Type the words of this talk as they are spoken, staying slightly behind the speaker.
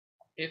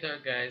Hey there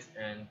guys,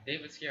 and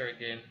David's here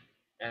again,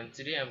 and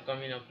today I'm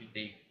coming up with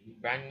a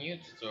brand new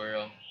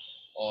tutorial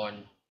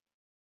on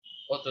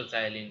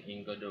autotiling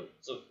in Godot.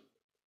 So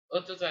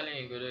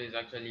autotiling in Godot is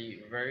actually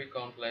very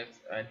complex.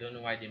 I don't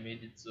know why they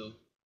made it so,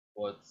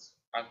 but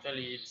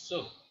actually it's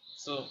so.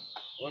 So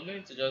we're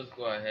going to just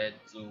go ahead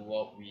to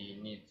what we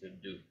need to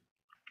do.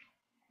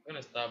 I'm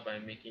going to start by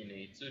making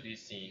a 2D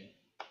scene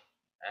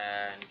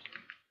and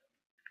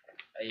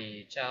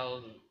a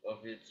child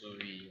of it will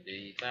be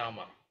the tile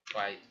map,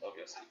 quite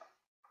obviously,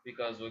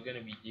 because we're going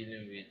to be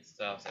dealing with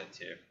style sets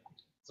here.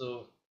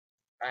 So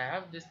I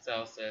have this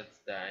tile set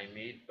that I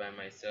made by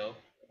myself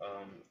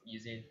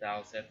using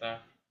tile setter.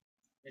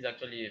 It's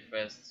actually the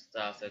first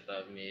tile set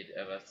I've made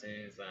ever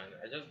since, and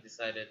I just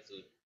decided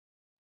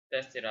to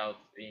test it out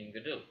in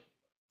Godot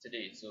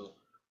today. So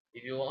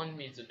if you want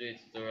me to do a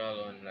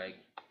tutorial on like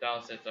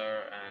tile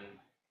setter and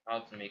how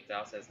to make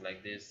tile sets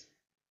like this,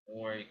 don't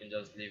worry, you can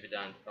just leave it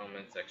down in the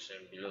comment section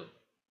below.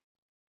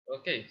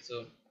 Okay,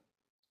 so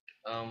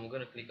we're going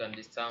to click on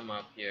this tile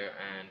map here,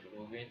 and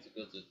we're going to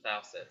go to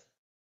tile set.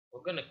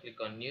 We're going to click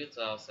on new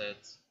tile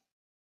set,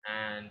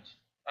 and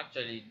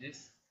actually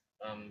this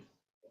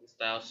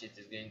style sheet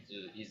is going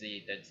to is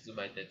a 32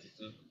 by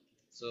 32,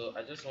 so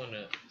I just want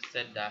to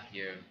set that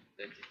here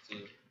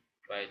 32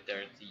 by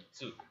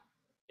 32.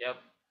 Yep.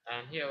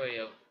 And here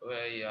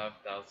where you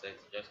have tile set,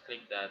 just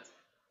click that.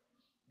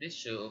 This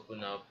should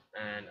open up,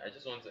 and I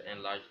just want to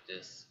enlarge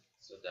this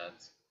so that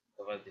it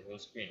covers the whole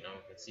screen and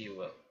we can see it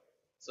well.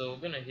 So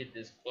we're gonna hit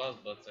this plus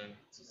button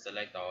to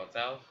select our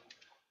tile.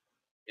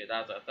 Okay,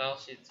 that's our tile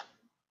sheet.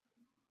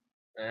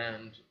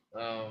 And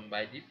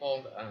by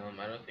default,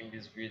 I don't think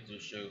this grid will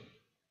show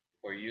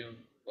for you,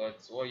 but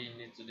what you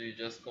need to do is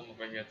just come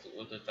over here to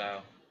auto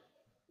tile,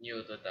 new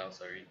auto tile,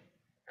 sorry,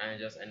 and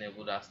just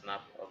enable that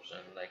snap option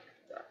like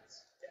that.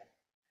 Yeah.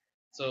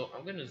 So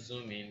I'm gonna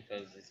zoom in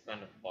because it's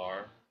kind of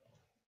far,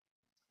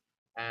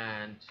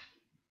 and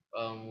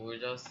we'll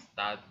just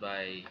start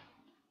by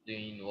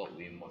doing what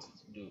we must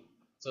do.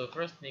 So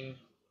first thing,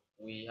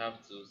 we have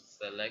to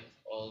select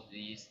all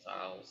these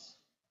tiles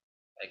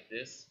like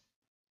this.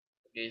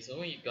 Okay, so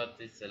when you got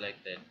this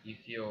selected, if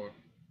you're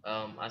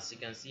as you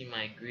can see,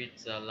 my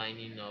grids are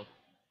lining up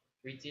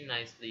pretty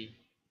nicely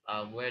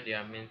where they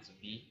are meant to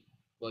be.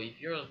 But if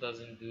yours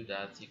doesn't do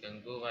that, you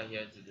can go over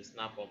here to the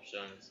snap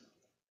options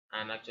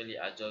and actually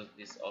adjust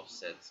this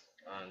offset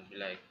and be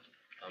like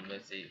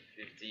let's say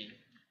 50.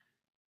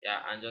 Yeah,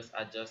 and just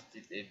adjust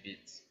it a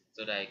bit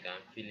so that you can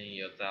fill in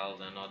your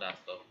tiles and all that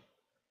stuff.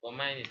 But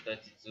mine is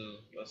 32.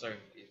 Oh, sorry,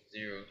 it's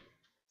 0,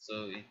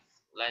 so it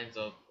lines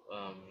up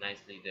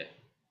nicely there.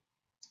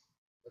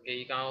 Okay,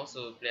 you can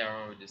also play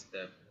around with this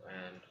step,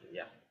 and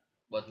yeah,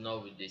 but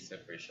not with this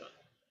separation.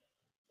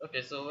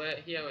 Okay, so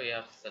here we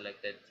have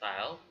selected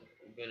tile.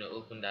 We're going to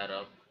open that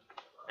up,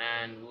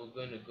 and we're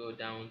going to go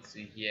down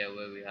to here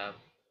where we have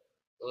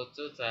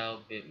auto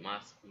tile bit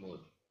mask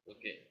mode.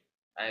 Okay,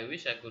 I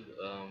wish I could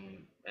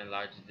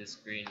enlarge this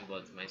screen,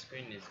 but my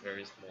screen is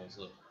very small,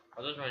 so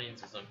I'll just run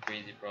into some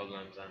crazy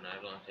problems, and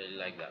I don't actually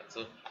like that.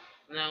 So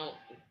now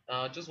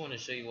I just want to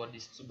show you what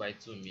this 2 by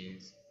 2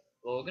 means.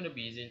 Well, we're going to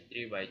be using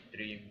 3 by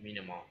 3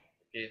 minimal.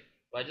 Okay,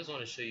 but I just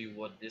want to show you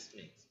what this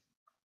means.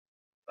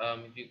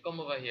 If you come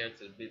over here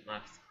to the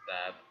bitmaps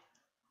tab,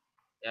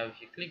 yeah, if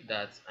you click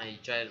that and you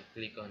try to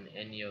click on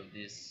any of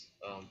these,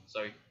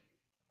 sorry,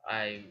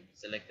 I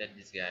selected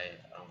this guy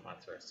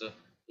at first. So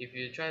if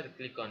you try to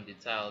click on the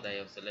tile that you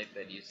have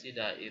selected, you see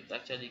that it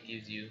actually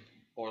gives you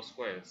 4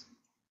 squares.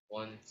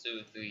 1,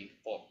 2, 3,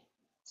 4.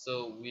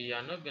 So we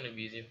are not going to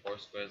be using 4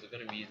 squares, we're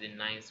going to be using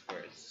 9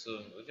 squares.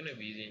 So we're going to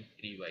be using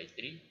 3 by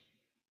 3,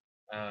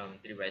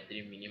 3 by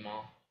 3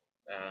 minimal.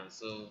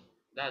 So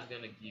that's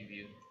going to give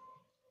you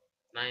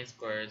 9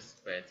 squares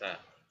per tile.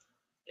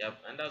 Yep,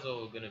 and that's what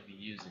we're going to be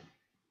using.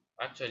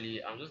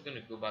 Actually, I'm just going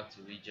to go back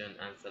to region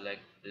and select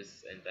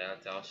this entire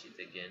tile sheet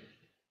again.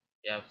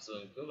 Yep, so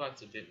go back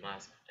to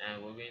bitmask,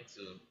 and we're going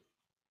to,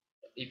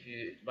 if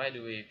you, by the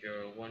way, if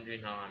you're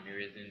wondering how I'm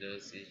erasing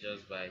this, it's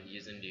just by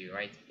using the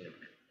right click.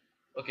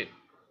 Okay,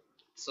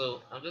 so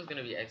I'm just going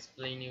to be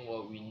explaining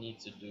what we need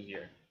to do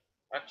here.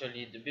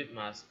 Actually, the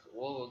bitmask,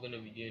 what we're going to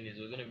be doing is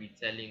we're going to be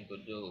telling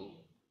Godot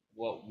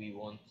what we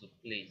want to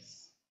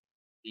place,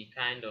 the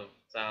kind of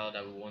tile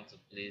that we want to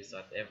place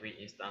at every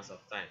instance of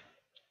time.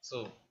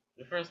 So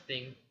the first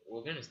thing,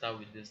 we're going to start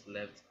with this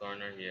left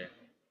corner here,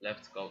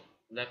 left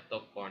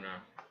top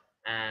corner,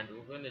 and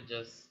we're going to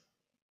just,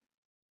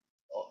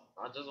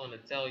 I just want to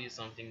tell you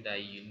something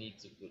that you need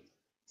to put.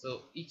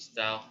 So each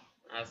tile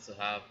has to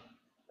have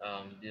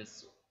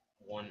this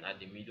one at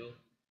the middle.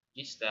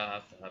 Each tile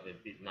has to have a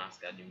bit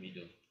mask at the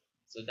middle.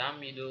 So that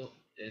middle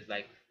is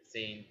like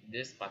saying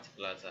this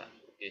particular tile.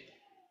 Okay,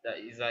 that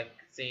is like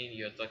saying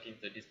you're talking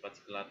to this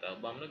particular tile,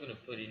 but I'm not going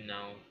to put it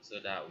now so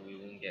that we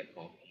won't get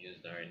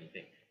confused or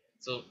anything.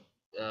 So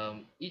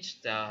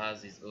each tile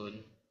has its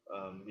own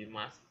bit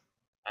mask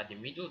at the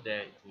middle.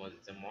 There,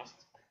 it's a must.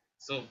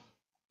 So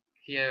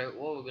here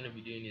what we're going to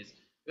be doing is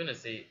we're going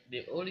to say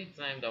the only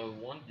time that we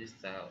want this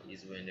tile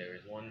is when there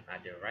is one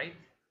at the right,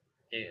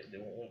 Okay,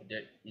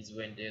 there is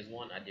when there's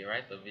one at the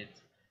right of it,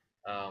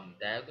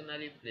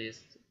 diagonally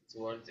placed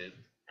towards it,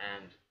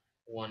 and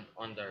one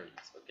under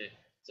it. Okay,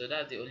 so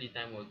that's the only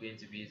time we're going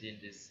to be using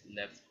this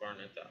left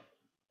corner tile.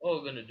 What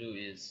we're going to do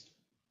is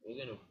we're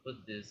going to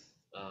put this,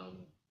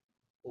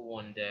 put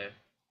one there,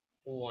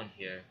 put one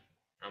here,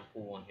 and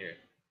put one here.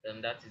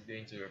 Then that is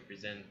going to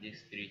represent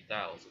these three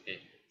tiles. Okay,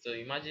 so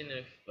imagine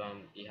if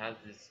it has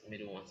this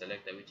middle one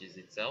selected, which is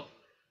itself.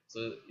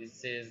 So it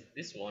says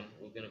this one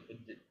we're gonna put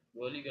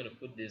we're only gonna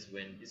put this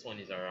when this one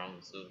is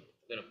around. So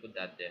we're gonna put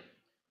that there.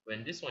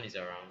 When this one is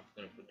around,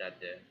 we're gonna put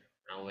that there.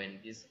 And when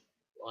this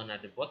one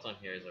at the bottom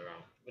here is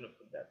around, we're gonna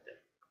put that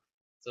there.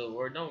 So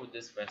we're done with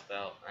this first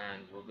tile,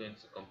 and we're going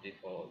to complete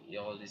for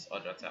all these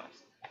other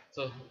tiles.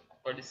 So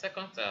for the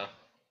second tile,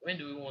 when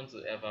do we want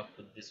to ever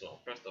put this one?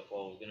 First of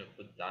all, we're going to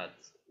put that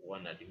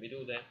one at the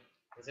middle there.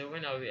 And so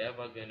when are we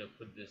ever going to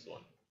put this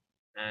one?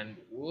 And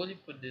we only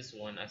put this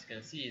one, as you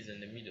can see, is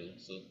in the middle.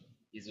 So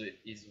is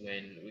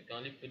when we can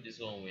only put this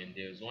one when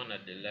there's one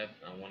at the left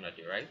and one at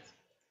the right.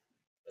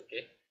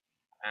 Okay,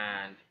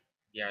 and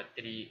there are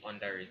three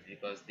under it,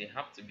 because they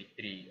have to be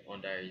three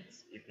under it.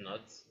 If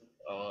not,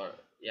 or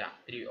yeah,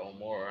 three or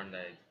more under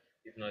it.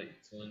 If not, it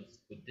won't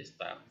put this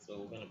tile. So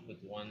we're gonna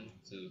put one,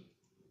 two,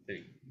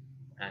 three,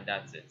 and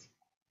that's it.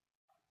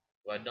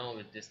 We're done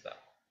with this tile.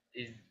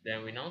 Is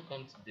then we now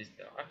come to this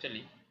tile.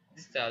 Actually,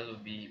 this tile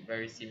will be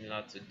very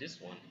similar to this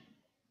one,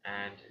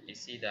 and you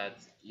see that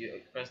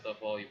you first of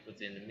all you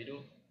put in the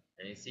middle,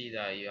 and you see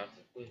that you have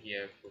to put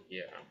here,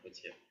 and put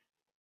here.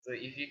 So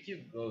if you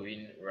keep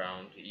going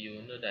round,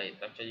 you know that it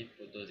actually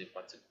follows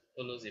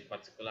a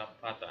particular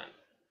pattern.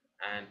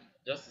 And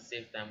just to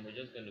save time, we're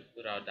just going to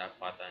put out that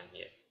pattern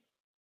here.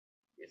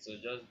 Okay, so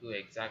just do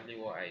exactly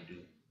what I do,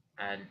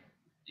 and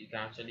you can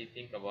actually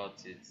think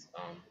about it,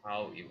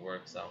 how it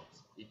works out.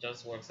 It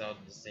just works out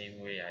the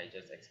same way I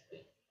just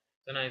explained.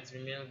 So now it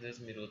remains this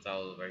middle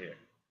tile over here,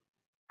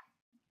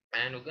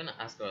 and we're gonna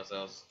ask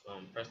ourselves,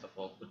 first of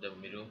all, put the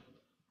middle.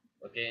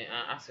 Okay,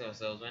 and ask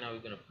ourselves, when are we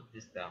going to put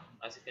this tile?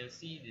 As you can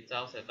see, the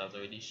tile set has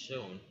already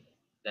shown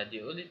that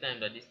the only time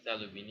that this tile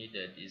will be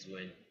needed is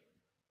when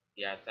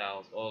there are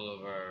tiles all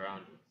over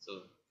around it. So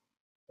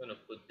I'm going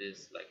to put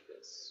this like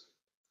this.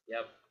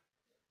 Yep,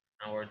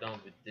 and we're done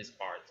with this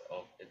part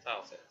of the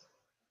tile set.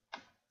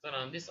 So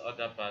now this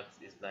other part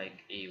is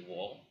like a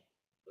wall.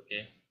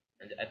 Okay,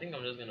 and I think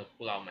I'm just going to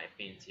pull out my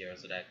paint here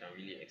so that I can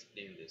really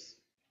explain this.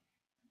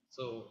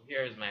 So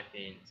here is my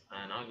paint,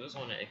 and I just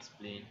want to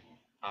explain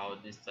how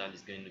this style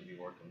is going to be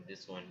working,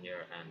 this one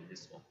here and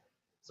this one.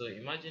 So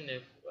imagine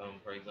if,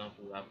 for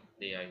example, we have a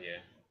player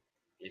here.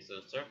 Okay, so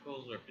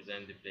circles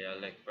represent the player.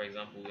 Like for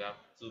example, we have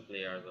two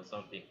players or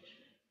something.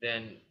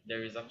 Then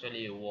there is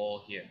actually a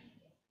wall here.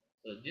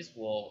 So this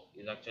wall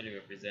is actually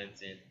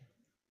representing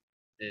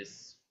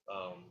this,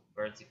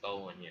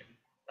 vertical one here.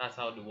 That's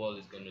how the wall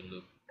is going to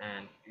look.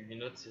 And if you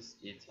notice,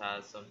 it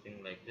has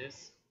something like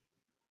this.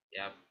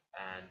 Yep,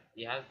 and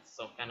it has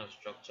some kind of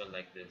structure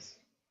like this.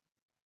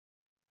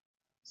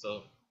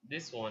 So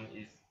this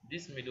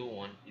middle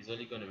one is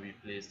only going to be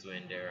placed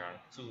when there are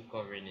two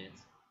covering it,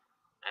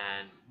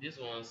 and these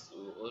ones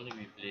will only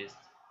be placed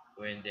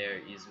when there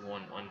is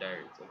one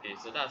under it. Okay,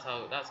 so that's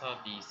how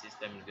the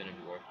system is going to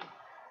be working.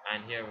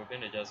 And here we're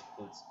going to just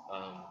put,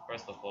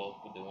 first of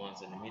all, put the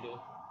ones in the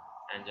middle,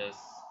 and just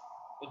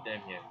put them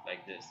here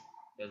like this,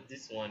 because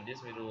this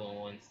middle one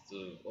wants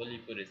to only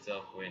put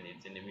itself when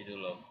it's in the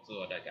middle of two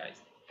other guys.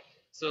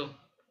 So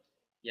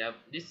yeah,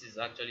 this is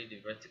actually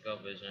the vertical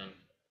version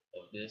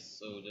of this,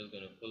 so we're just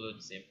going to follow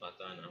the same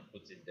pattern and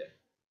put it there.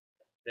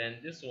 Then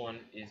this one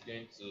is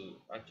going to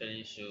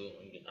actually show.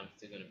 I'm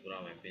still going to put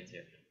out my paint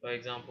here. For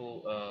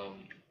example,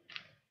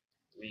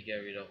 we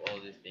get rid of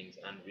all these things,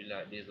 and we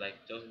like there's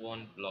like just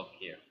one block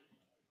here.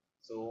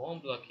 So one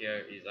block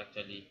here is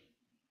actually,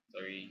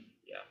 sorry,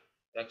 yeah,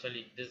 it's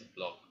actually this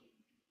block,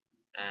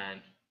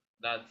 and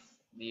that's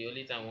the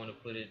only time we want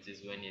to put it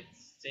is when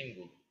it's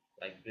single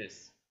like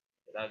this.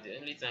 That's the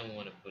only time we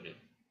want to put it.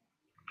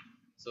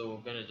 So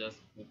we're gonna just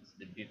put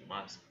the big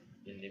mask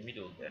in the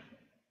middle there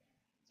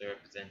to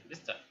represent this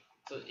type.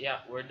 So yeah,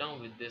 we're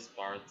done with this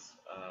part.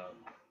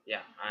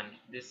 Yeah, and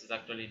this is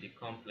actually the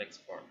complex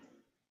part.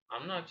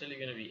 I'm not actually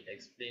going to be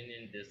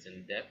explaining this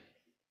in depth,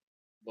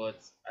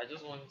 but I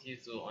just want you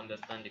to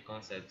understand the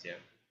concept here.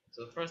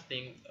 So first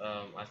thing,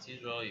 as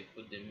usual, you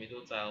put the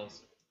middle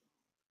tiles,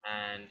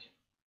 and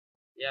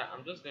yeah,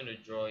 I'm just going to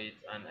draw it,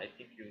 and I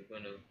think you're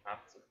going to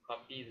have to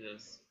copy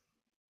this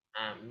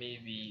and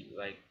maybe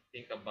like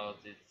think about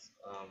it,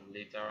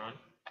 later on.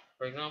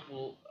 For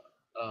example,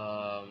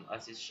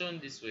 as it's shown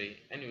this way.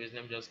 Anyways,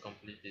 let me just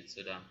complete it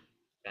so that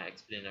I can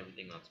explain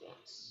everything at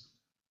once.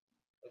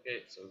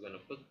 Okay, so we're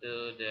gonna put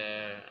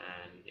there,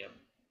 and yep,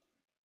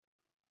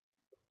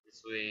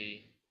 this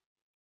way,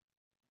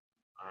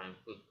 and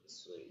put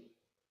this way.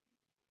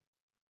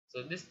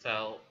 So this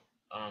tile,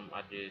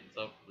 at the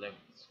top left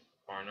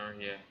corner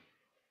here,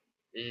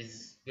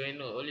 is going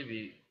to only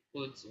be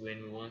put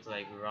when we want to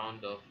like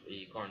round off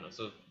a corner.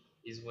 So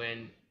is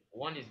when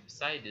one is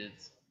beside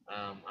it,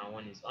 and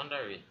one is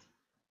under it.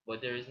 but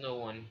there is no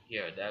one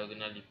here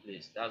diagonally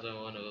placed. That's when we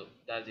want to.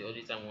 That's the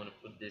only time we want to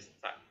put this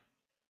tag.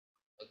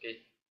 Okay,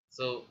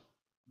 so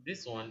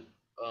this one,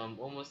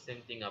 almost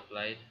same thing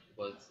applied,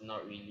 but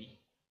not really.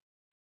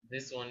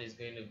 This one is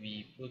going to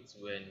be put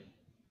when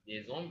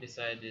there's one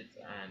beside it,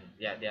 and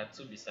yeah, there are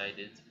two beside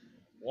it,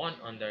 one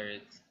under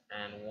it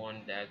and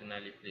one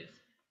diagonally placed.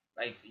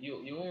 Like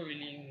you won't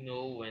really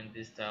know when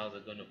these tiles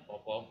are going to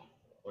pop up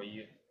for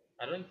you.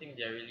 I don't think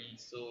they're really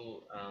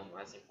so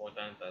as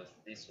important as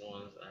these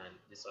ones and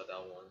these other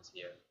ones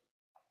here.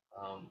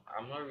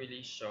 I'm not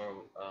really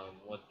sure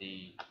what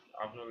the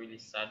I've not really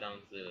sat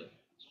down to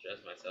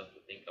stress myself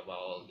to think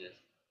about all this,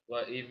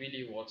 but it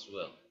really works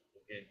well.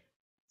 Okay,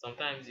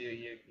 sometimes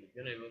you're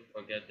gonna even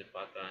forget the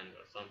pattern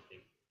or something.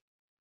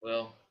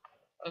 Well,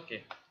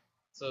 okay,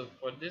 so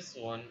for this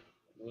one,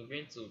 we're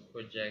going to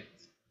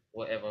project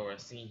whatever we're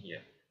seeing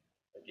here,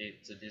 okay,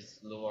 to this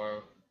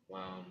lower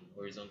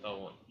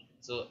horizontal one.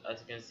 So as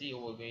you can see,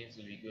 we're going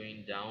to be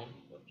going down.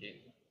 Okay,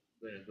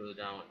 we're going to go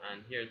down,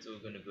 and here too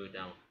we're going to go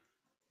down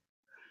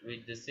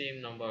with the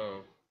same number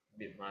of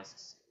bit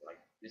masks. Like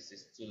this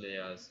is two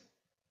layers,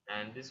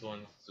 and this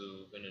one's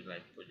to gonna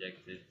like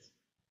project it,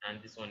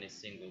 and this one is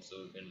single, so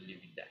we're gonna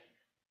leave it there.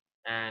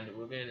 And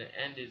we're gonna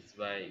end it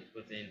by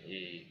putting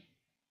a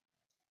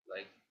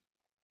like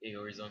a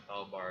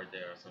horizontal bar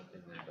there or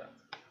something like that.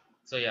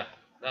 So yeah,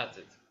 that's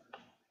it.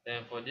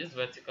 Then for this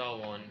vertical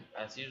one,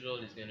 as usual,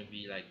 is gonna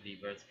be like the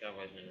vertical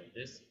version of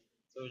this.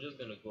 So we're just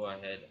gonna go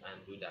ahead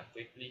and do that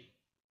quickly.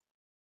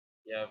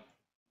 Yeah,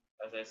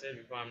 as I said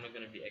before, I'm not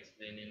gonna be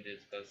explaining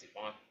this because if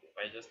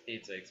I just stay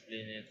to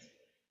explain it,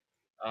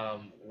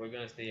 we're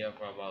gonna stay here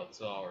for about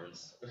 2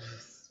 hours.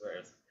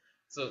 Swears.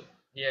 So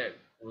here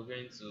we're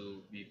going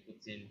to be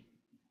putting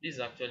this is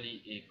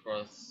actually a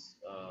cross.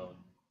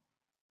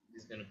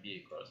 This is gonna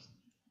be a cross,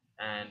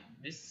 and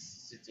this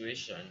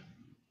situation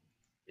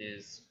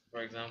is,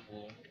 for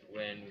example,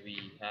 when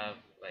we have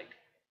like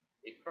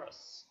a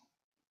cross.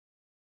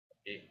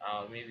 Okay,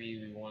 maybe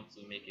we want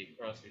to make a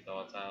cross with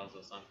our tiles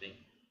or something,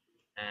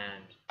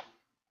 and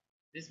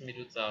this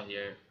middle tile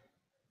here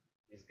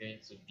is going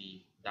to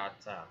be that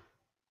tile.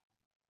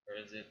 Or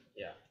is it?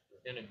 Yeah,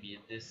 it's gonna be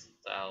this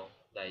tile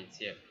that is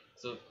here.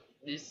 So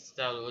this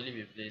tile will only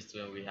be placed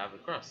when we have a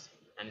cross,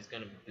 and it's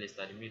gonna be placed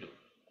at the middle.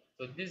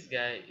 So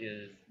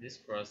this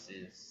cross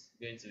is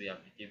going to be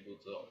applicable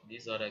to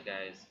these other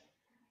guys,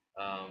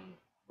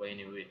 but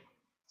anyway.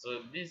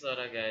 So these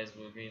other guys,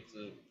 we're going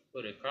to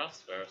put a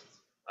cross first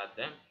at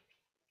them,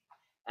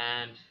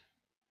 and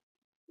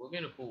we're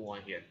going to put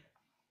one here,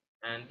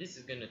 and this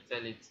is going to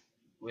tell it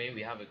when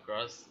we have a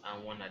cross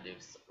and one at the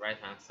right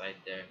hand side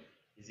there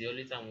is the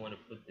only time we want to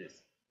put this.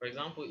 For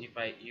example, if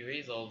I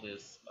erase all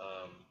this,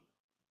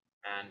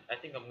 and I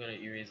think I'm going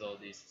to erase all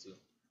these too,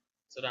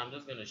 so that I'm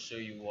just going to show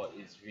you what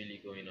is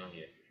really going on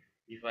here.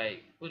 If I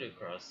put a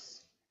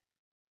cross,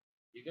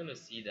 you're going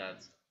to see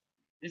that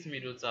this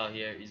middle tile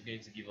here is going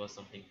to give us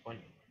something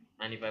funny,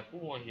 and if I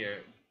put one here,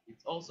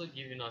 it's also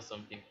giving us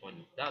something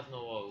funny. That's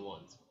not what we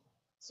want.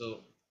 So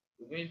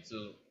we're going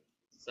to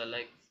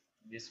select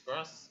this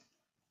cross,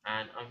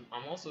 and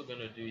I'm also going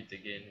to do it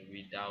again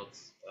without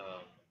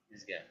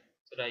this guy,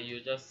 so that you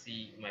just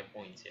see my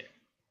point here.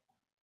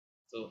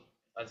 So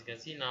as you can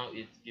see now,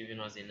 it's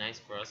giving us a nice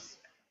cross,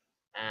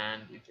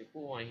 and if we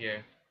put one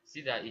here,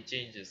 see that it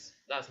changes.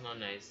 That's not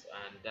nice,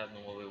 and that's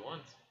not what we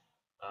want,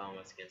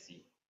 as you can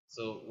see.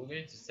 So we're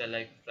going to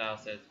select tile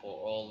set for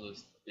all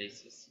those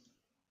places.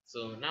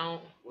 So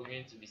now we're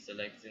going to be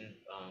selecting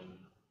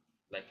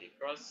like a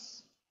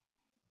cross,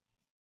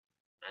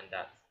 and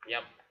that,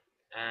 yep.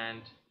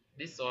 And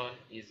this one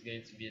is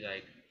going to be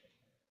like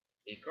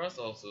a cross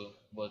also,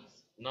 but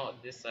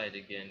not this side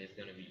again. It's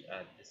going to be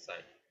at this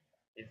side.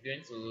 It's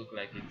going to look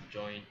like it's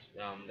joined.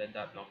 Let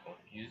that not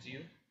confuse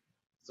you.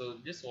 So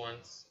this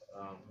one's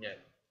yeah,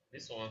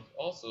 this one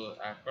also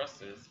are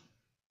crosses,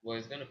 but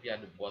it's going to be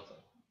at the bottom,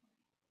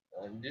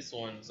 and this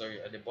one,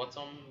 sorry, at the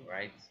bottom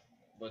right,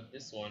 but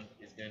this one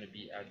is going to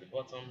be at the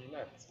bottom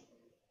left.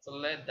 So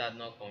let that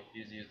not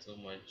confuse you too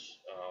much.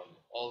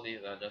 All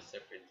these are just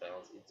separate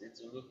tiles. It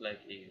will look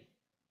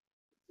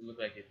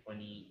like a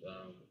funny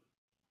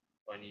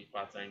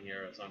pattern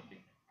here or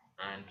something,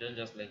 and don't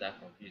just let that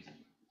confuse you.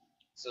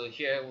 So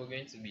here we're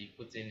going to be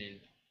putting in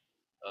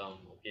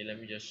okay, let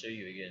me just show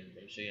you again.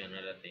 Let me show you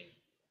another thing.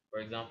 For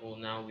example,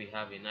 now we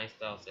have a nice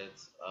tile set.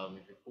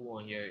 If we put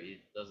one here, it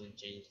doesn't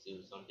change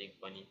to something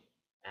funny,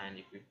 and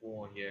if we put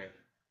one here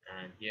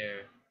and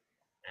here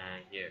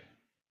and here,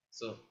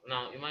 so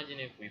now imagine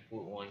if we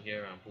put one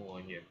here and put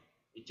one here,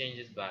 it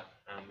changes back,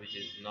 which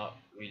is not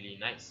really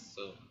nice.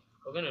 So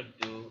we're gonna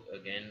do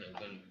again, I'm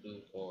gonna do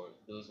for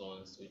those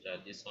ones which are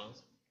these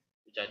ones,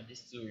 which are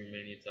these two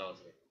remaining tiles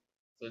here.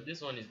 So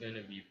this one is going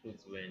to be put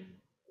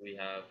we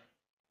have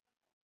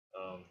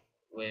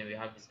when we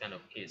have this kind of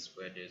case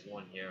where there's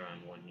one here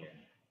and one here,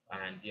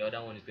 and the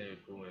other one is going to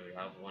be put when we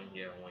have one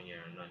here and one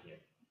here and not here.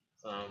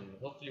 So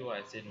hopefully what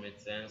I said made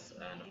sense,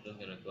 and I'm just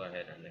going to go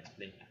ahead and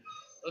explain.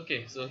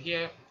 Okay, so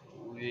here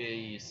where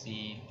you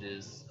see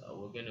this,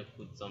 we're going to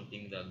put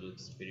something that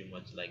looks pretty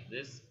much like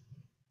this.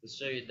 to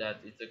show you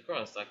that it's a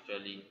cross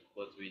actually,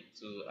 but with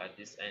two at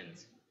this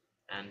end.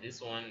 And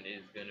this one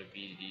is going to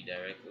be the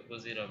direct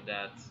opposite of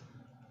that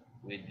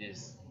with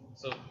this.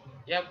 So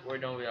yep, we're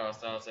done with our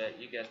style set.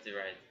 You guessed it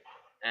right.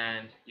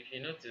 And if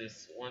you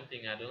notice, one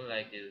thing I don't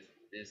like is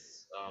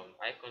this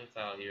icon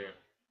tile here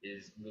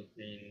is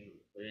looking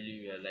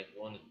really weird. Like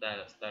you want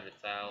to start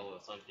a tile or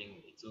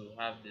something to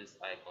have this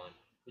icon,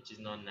 which is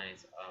not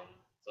nice.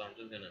 So I'm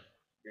just gonna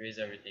erase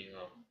everything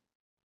up,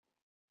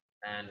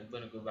 and I'm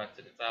gonna go back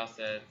to the tile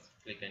set,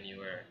 click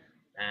anywhere,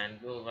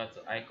 and go over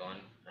to icon,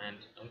 and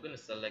I'm gonna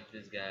select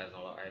this guy as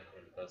our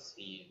icon because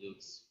he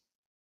looks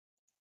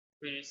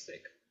pretty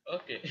sick.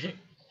 Okay,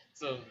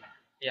 so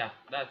yeah,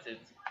 that's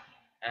it,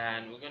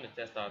 and we're gonna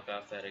test our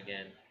tile set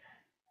again.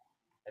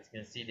 As you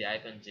can see, the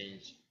icon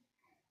changed,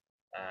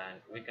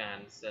 and we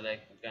can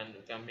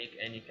make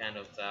any kind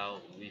of tile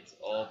with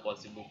all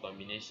possible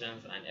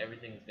combinations, and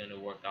everything is going to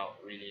work out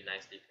really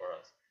nicely for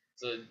us.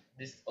 So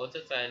this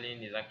auto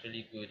tiling is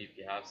actually good if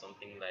you have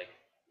something like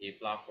a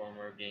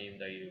platformer game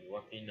that you're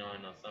working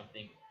on, or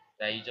something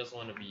that you just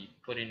want to be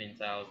putting in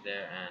tiles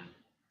there,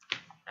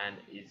 and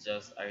it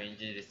just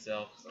arranges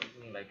itself,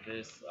 something like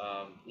this.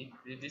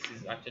 This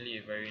is actually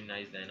a very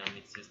nice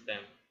dynamic system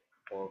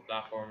for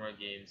platformer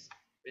games,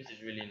 which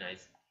is really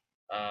nice.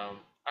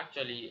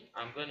 Actually,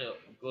 I'm gonna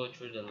go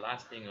through the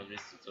last thing of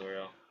this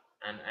tutorial,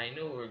 and I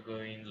know we're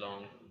going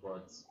long,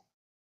 but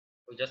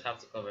we just have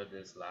to cover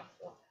this last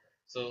one.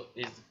 So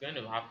it's going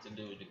to have to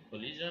do with the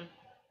collision,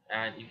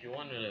 and if you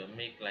want to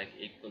make like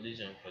a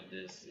collision for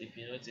this, if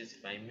you notice,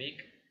 if I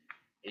make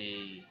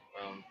a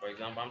for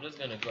example, I'm just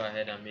going to go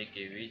ahead and make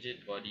a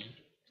rigid body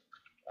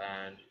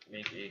and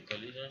make a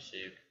collision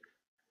shape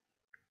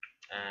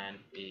and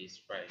a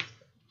sprite,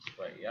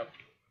 yep,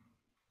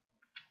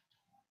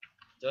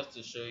 just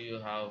to show you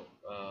how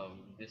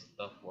this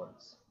stuff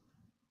works.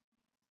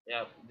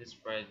 Yeah, this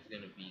sprite is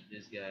gonna be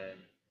this guy,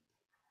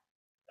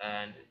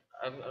 and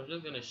I'm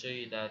just gonna show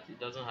you that it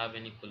doesn't have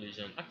any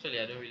collision. Actually,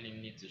 I don't really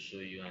need to show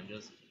you. I'm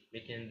just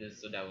making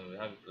this so that when we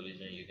have a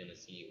collision, you're gonna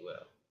see it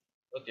well.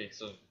 Okay,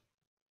 so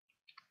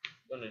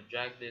I'm gonna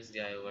drag this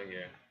guy over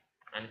here,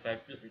 and if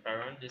I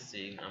run this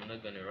scene, I'm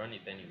not gonna run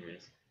it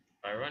anyways.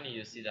 If I run it,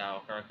 you see that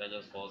our character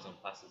just falls and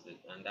passes it,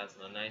 and that's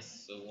not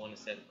nice. So we want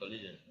to set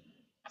collision.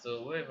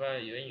 So when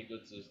you go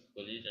to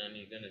collision,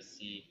 you're gonna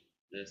see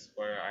the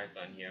square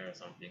icon here or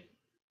something,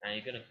 and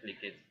you're gonna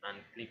click it and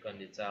click on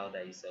the tile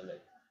that you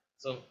select.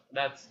 So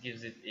that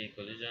gives it a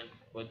collision,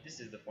 but this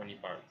is the funny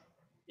part.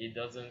 It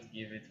doesn't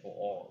give it for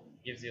all.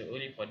 It gives you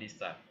only for this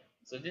tile.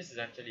 So this is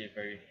actually a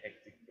very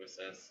hectic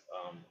process.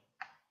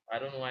 I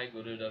don't know why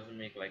Godot doesn't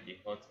make like a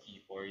hotkey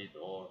for it,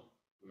 or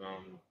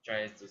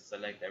tries to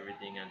select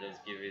everything and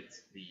just give it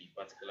the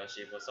particular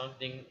shape or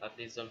something, at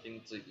least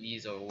something to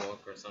ease or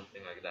work or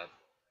something like that.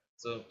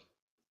 So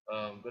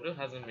Godot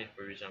hasn't made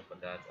provision for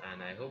that,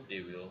 and I hope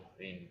they will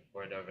in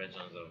further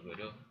versions of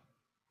Godot.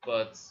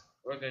 But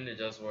we're going to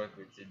just work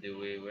with it the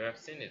way we have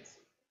seen it.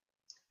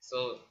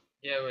 So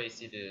here where you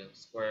see the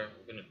square,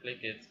 we're going to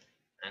click it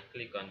and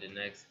click on the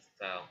next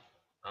tile.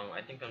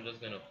 I think I'm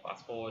just going to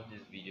fast forward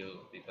this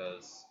video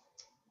because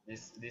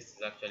this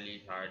is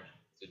actually hard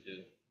to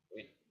do.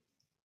 Wait,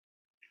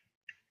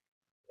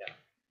 yeah,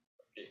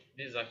 okay.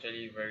 This is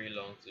actually very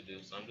long to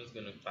do, so I'm just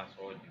going to fast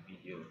forward the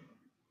video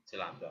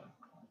till I'm done.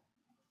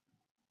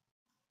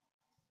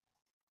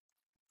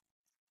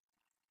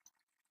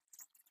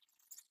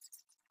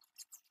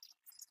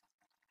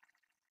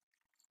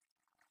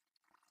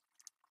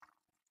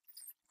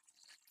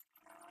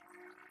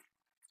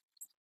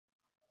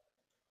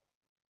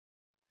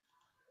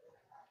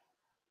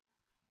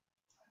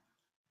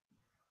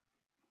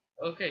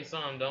 Okay, so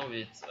I'm done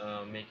with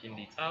making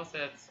the tile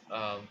sets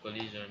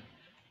collision,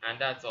 and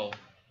that's all.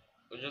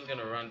 We're just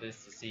gonna run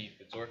this to see if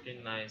it's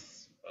working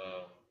nice.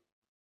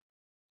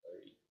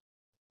 Sorry.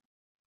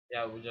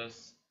 Yeah, we'll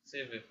just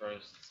save it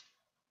first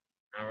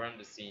and run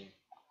the scene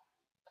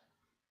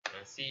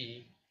and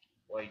see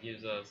what it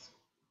gives us.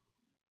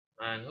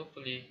 And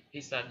hopefully he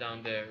sat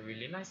down there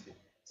really nicely.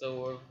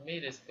 So we've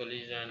made this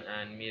collision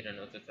and made an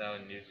auto tile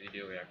in this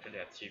video. We actually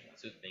achieved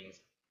two things.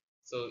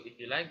 So if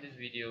you like this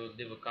video,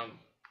 leave a comment.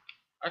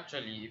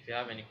 Actually, if you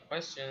have any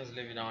questions,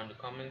 leave it down in the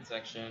comment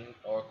section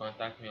or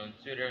contact me on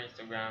Twitter,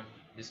 Instagram,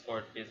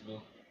 Discord,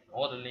 Facebook.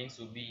 All the links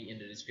will be in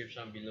the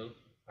description below.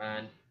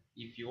 And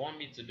if you want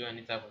me to do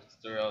any type of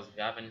tutorials, if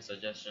you have any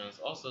suggestions,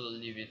 also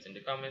leave it in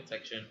the comment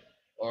section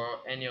or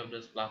any of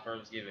those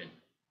platforms given.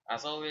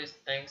 As always,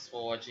 thanks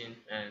for watching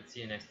and see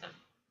you next time.